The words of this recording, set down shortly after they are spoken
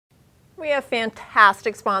We have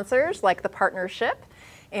fantastic sponsors like the Partnership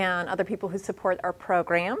and other people who support our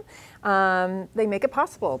program. They make it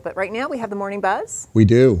possible. But right now we have the Morning Buzz. We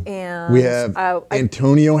do. And we have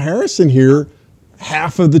Antonio Harrison here,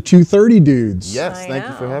 half of the 230 dudes. Yes, thank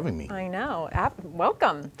you for having me. I know.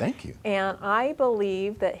 Welcome. Thank you. And I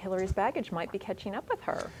believe that Hillary's baggage might be catching up with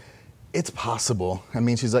her. It's possible. I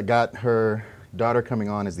mean, she's got her daughter coming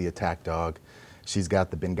on as the attack dog. She's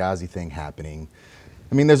got the Benghazi thing happening.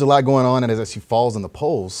 I mean, there's a lot going on, and as she falls in the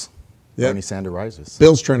polls, Bernie Sanders rises.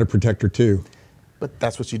 Bill's trying to protect her too. But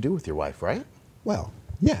that's what you do with your wife, right? Well,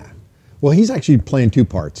 yeah. Well, he's actually playing two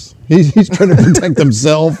parts. He's trying to protect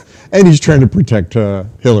himself, and he's trying to protect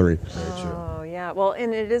Hillary. Oh, yeah. Well,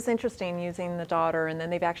 and it is interesting using the daughter, and then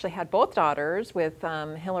they've actually had both daughters with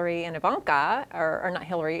Hillary and Ivanka, or not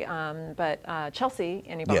Hillary, but Chelsea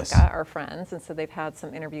and Ivanka are friends, and so they've had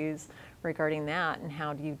some interviews regarding that and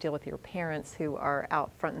how do you deal with your parents who are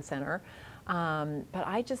out front and center. But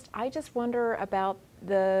I just wonder about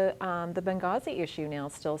the Benghazi issue now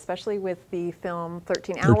still, especially with the film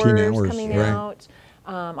 13 Hours coming out.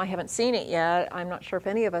 I haven't seen it yet. I'm not sure if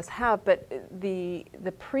any of us have, but the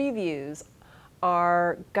previews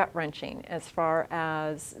are gut-wrenching as far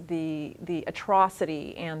as the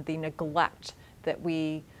atrocity and the neglect that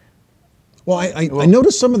we. Well, I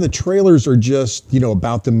noticed some of the trailers are just,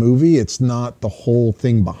 about the movie. It's not the whole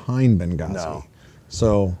thing behind Benghazi. No.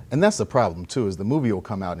 So, and that's the problem too, is the movie will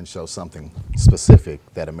come out and show something specific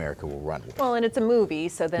that America will run with. Well, and it's a movie,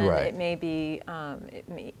 so then it may be,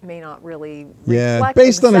 it may not really reflect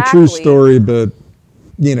based on a true story, but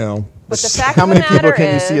But the fact how many people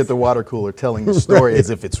can is, you see at the water cooler telling the story as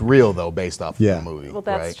if it's real though, based off of the movie? Well,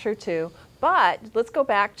 that's true too. But let's go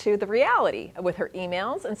back to the reality with her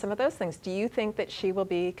emails and some of those things. Do you think that she will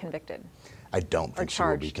be convicted? I don't think she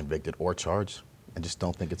will be convicted or charged. I just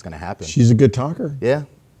don't think it's going to happen. She's a good talker. Yeah.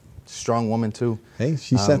 Strong woman, too. Hey,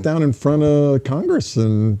 she sat down in front of Congress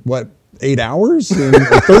in, 8 hours?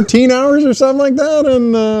 13 hours or something like that,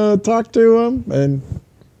 and talked to them and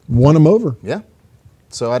won them over. Yeah.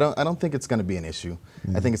 So I don't think it's going to be an issue.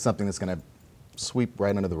 I think it's something that's going to sweep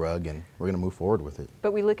right under the rug, and we're going to move forward with it.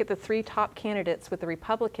 But we look at the three top candidates with the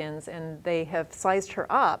Republicans, and they have sized her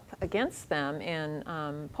up against them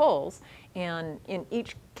in polls, and in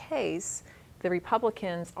each case, the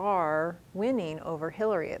Republicans are winning over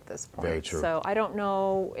Hillary at this point. Very true. So I don't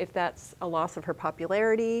know if that's a loss of her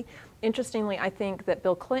popularity. Interestingly, I think that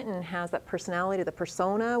Bill Clinton has that personality, the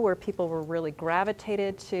persona, where people were really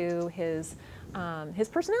gravitated to his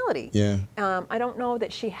personality. Yeah. I don't know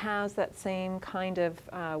that she has that same kind of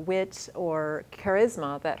wit or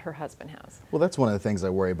charisma that her husband has. Well, that's one of the things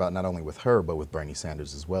I worry about, not only with her, but with Bernie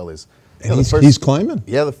Sanders as well. Is and he's climbing.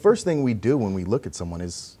 Yeah, the first thing we do when we look at someone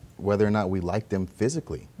is whether or not we like them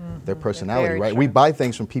physically, their personality, right? True. We buy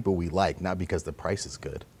things from people we like, not because the price is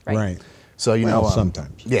good. Right. So,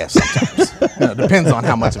 sometimes. Yeah, sometimes. It depends on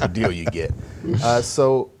how much of a deal you get.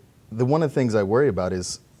 So one of the things I worry about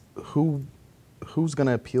is who's going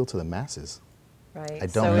to appeal to the masses? Right. I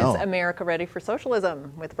don't know. So is America ready for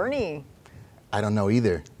socialism with Bernie? I don't know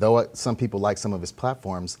either. Though some people like some of his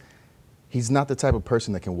platforms, he's not the type of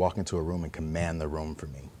person that can walk into a room and command the room for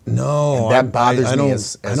me. No, and that bothers me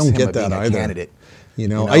as I don't get that either. Candidate.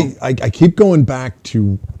 I keep going back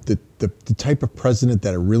to the type of president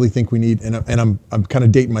that I really think we need, and I'm kind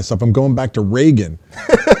of dating myself. I'm going back to Reagan.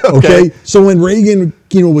 Okay, so when Reagan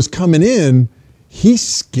was coming in, he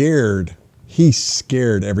scared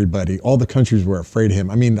everybody. All the countries were afraid of him.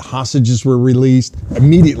 I mean, the hostages were released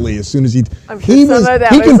immediately as soon as he can push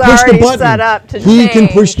the button. Set up to he change, can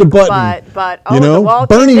push the button. But the wall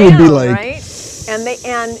Bernie would be like, right? And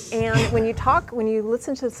when you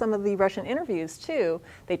listen to some of the Russian interviews too,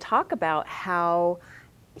 they talk about how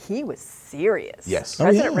he was serious. Yes.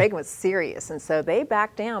 President Reagan was serious, and so they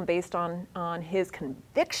backed down based on his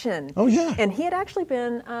conviction. Oh yeah. And he had actually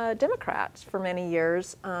been a Democrat for many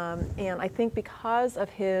years, and I think because of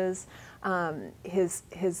his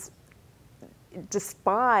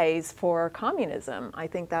despise for communism, I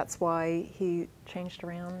think that's why he changed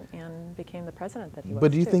around and became the president that he was.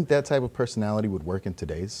 But do you think that type of personality would work in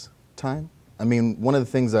today's time? I mean, one of the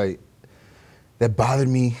things that bothered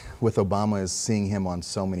me with Obama is seeing him on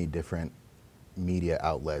so many different media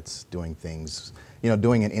outlets doing things,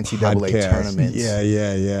 doing an NCAA tournament.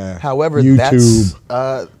 Yeah. However,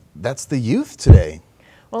 YouTube. That's the youth today.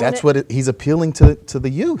 Well, that's what he's appealing to the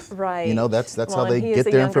youth. Right. That's how they get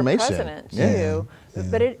their information. President too. Yeah.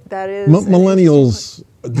 But that is millennials.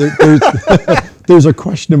 There's a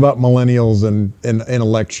question about millennials and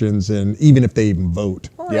elections, and even if they even vote.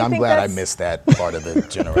 Well, yeah, I'm glad I missed that part of the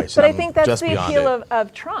generation. But I think that's the appeal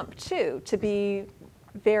of Trump too, to be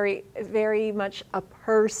very, very much a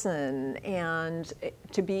person, and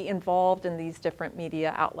to be involved in these different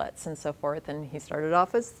media outlets and so forth. And he started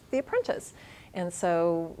off as The Apprentice. And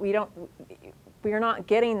so we are not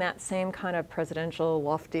getting that same kind of presidential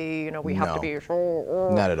lofty, we have to be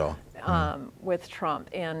not at all. With Trump,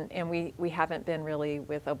 and we haven't been really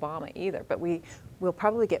with Obama either. But we'll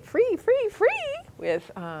probably get free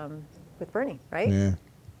with Bernie, right? Yeah.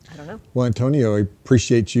 I don't know. Well, Antonio, I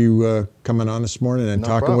appreciate you coming on this morning and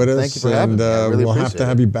talking with us. Thank you for having me. I really we'll have to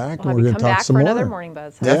have you back, and we're going to talk some more. more. Another Morning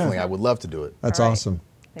Buzz. Huh? Definitely, I would love to do it. That's right. awesome.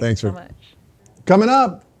 Thanks so much. Coming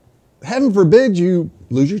up, heaven forbid you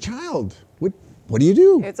lose your child. What do you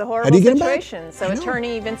do? It's a horrible How do you get situation. So I know.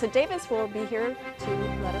 attorney Vincent Davis will be here to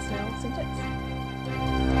let us know some tips.